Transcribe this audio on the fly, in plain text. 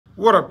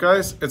What up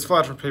guys, it's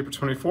Vlad from Paper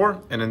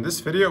 24, and in this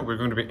video we're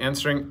going to be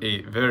answering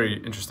a very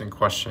interesting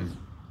question.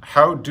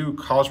 How do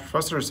college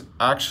professors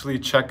actually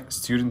check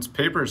students'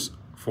 papers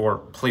for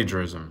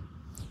plagiarism?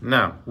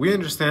 Now, we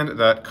understand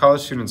that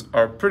college students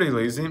are pretty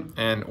lazy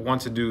and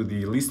want to do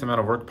the least amount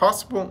of work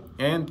possible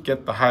and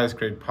get the highest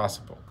grade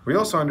possible. We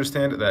also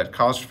understand that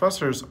college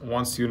professors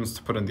want students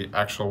to put in the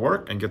actual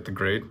work and get the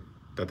grade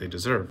that they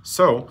deserve.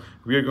 So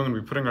we are going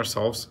to be putting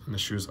ourselves in the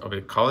shoes of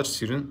a college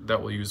student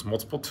that will use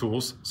multiple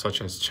tools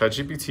such as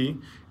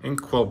ChatGPT and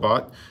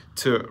Quillbot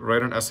to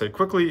write an essay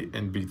quickly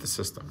and beat the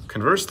system.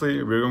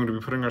 Conversely, we're going to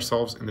be putting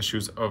ourselves in the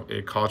shoes of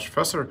a college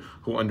professor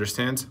who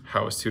understands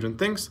how a student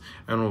thinks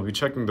and will be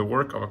checking the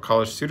work of a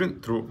college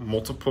student through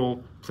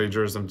multiple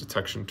plagiarism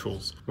detection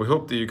tools. We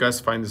hope that you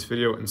guys find this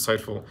video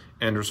insightful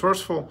and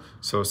resourceful.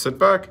 So sit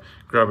back,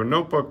 grab a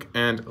notebook,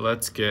 and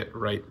let's get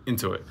right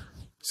into it.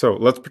 So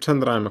let's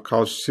pretend that I'm a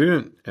college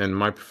student and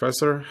my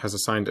professor has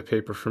assigned a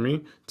paper for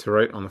me to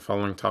write on the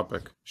following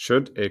topic.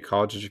 Should a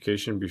college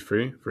education be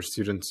free for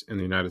students in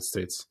the United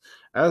States?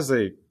 As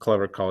a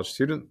clever college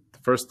student, the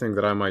first thing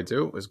that I might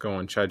do is go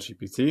on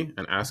ChatGPT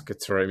and ask it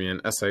to write me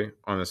an essay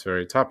on this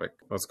very topic.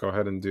 Let's go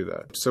ahead and do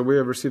that. So we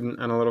have received an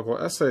analytical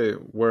essay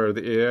where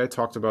the AI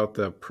talked about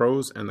the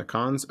pros and the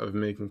cons of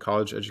making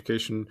college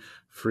education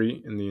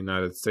free in the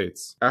United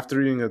States. After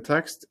reading the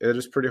text, it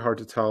is pretty hard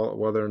to tell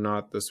whether or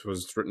not this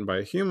was written by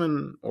a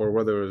human or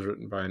whether it was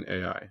written by an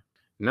AI.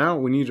 Now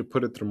we need to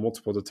put it through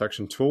multiple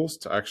detection tools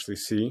to actually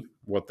see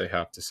what they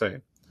have to say.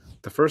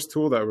 The first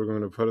tool that we're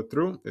going to put it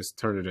through is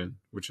Turnitin,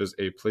 which is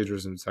a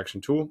plagiarism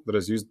detection tool that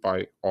is used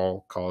by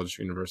all college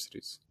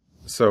universities.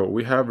 So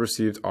we have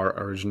received our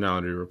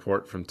originality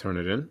report from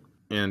Turnitin,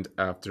 and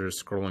after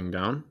scrolling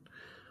down,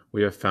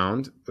 we have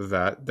found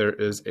that there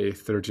is a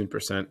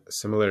 13%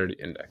 similarity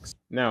index.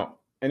 Now,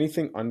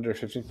 anything under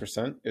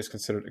 15% is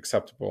considered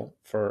acceptable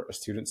for a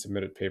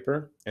student-submitted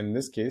paper, and in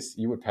this case,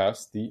 you would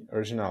pass the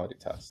originality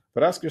test.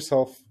 But ask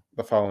yourself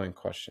the following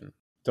question.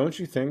 Don't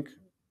you think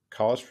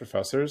college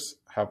professors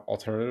have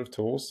alternative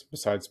tools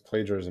besides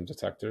plagiarism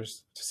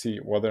detectors to see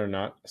whether or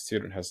not a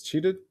student has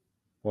cheated?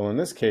 Well, in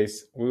this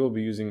case, we will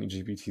be using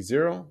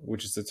GPTZero,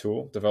 which is a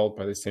tool developed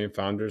by the same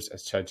founders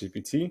as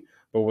ChatGPT,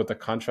 but with the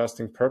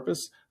contrasting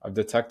purpose of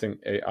detecting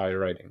AI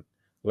writing.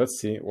 Let's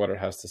see what it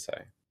has to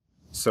say.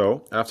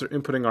 So, after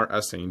inputting our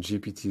essay in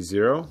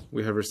GPTZero,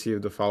 we have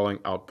received the following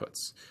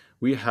outputs.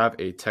 We have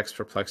a text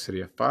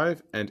perplexity of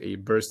 5 and a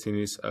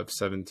burstiness of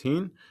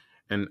 17,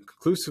 and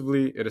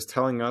conclusively, it is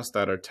telling us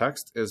that our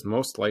text is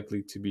most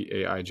likely to be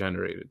AI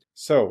generated.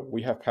 So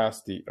we have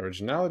passed the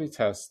originality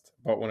test,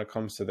 but when it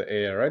comes to the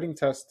AI writing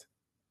test,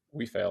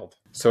 we failed.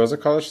 So as a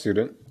college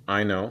student,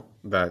 I know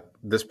that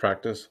this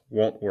practice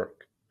won't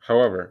work.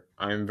 However,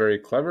 I am very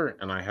clever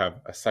and I have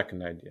a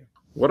second idea.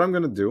 What I'm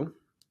going to do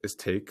is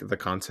take the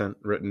content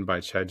written by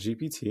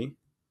ChatGPT.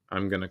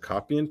 I'm going to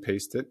copy and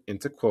paste it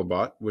into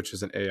Quillbot, which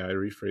is an AI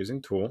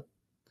rephrasing tool,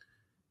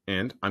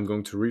 and I'm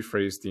going to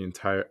rephrase the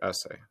entire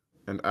essay.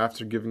 And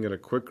after giving it a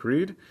quick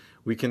read,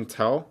 we can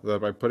tell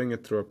that by putting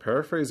it through a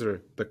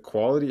paraphraser, the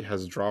quality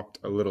has dropped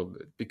a little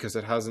bit because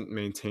it hasn't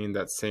maintained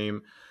that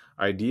same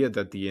idea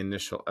that the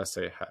initial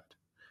essay had.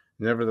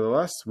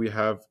 Nevertheless, we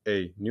have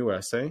a new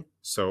essay,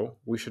 so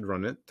we should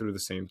run it through the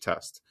same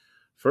test.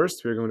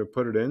 First, we're going to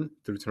put it in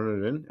through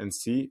Turnitin and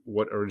see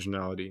what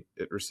originality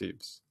it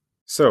receives.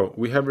 So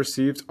we have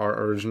received our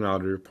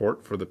originality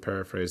report for the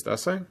paraphrased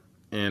essay,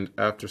 and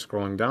after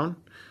scrolling down,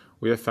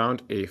 we have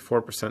found a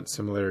 4%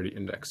 similarity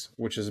index,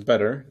 which is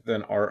better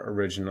than our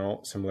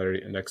original similarity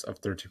index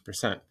of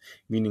 13%,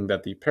 meaning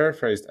that the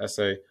paraphrased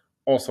essay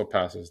also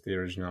passes the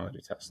originality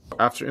test.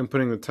 After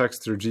inputting the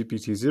text through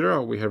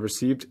GPTZero, we have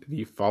received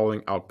the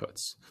following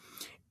outputs: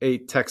 a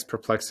text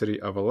perplexity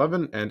of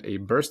 11 and a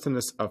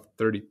burstiness of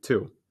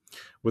 32,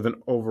 with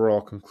an overall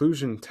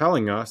conclusion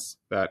telling us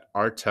that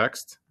our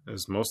text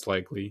is most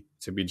likely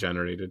to be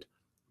generated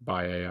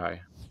by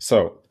AI.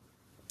 So,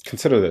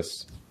 consider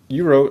this.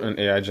 You wrote an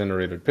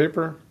AI-generated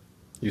paper,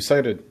 you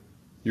cited,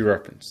 you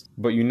referenced,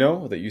 but you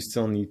know that you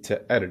still need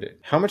to edit it.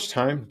 How much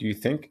time do you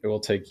think it will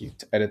take you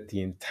to edit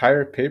the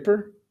entire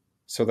paper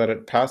so that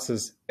it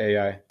passes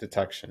AI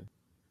detection?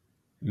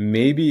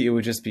 Maybe it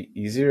would just be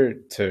easier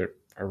to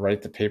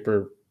write the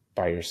paper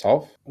by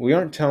yourself. We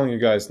aren't telling you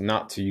guys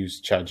not to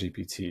use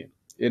ChatGPT.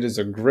 It is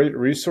a great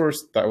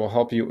resource that will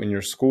help you in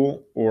your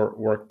school or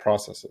work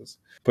processes.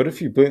 But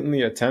if you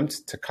blatantly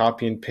attempt to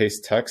copy and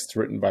paste text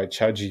written by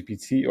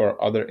ChatGPT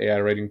or other AI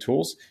writing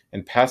tools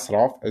and pass it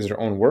off as your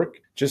own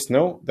work, just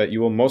know that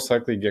you will most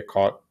likely get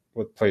caught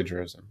with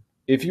plagiarism.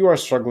 If you are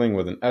struggling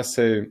with an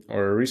essay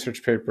or a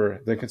research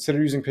paper, then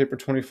consider using Paper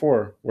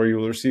 24, where you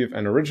will receive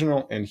an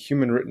original and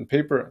human-written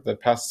paper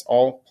that passes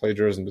all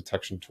plagiarism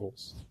detection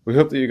tools. We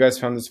hope that you guys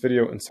found this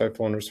video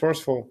insightful and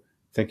resourceful.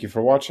 Thank you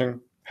for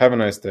watching. Have a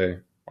nice day.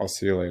 I'll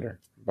see you later.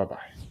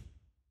 Bye-bye.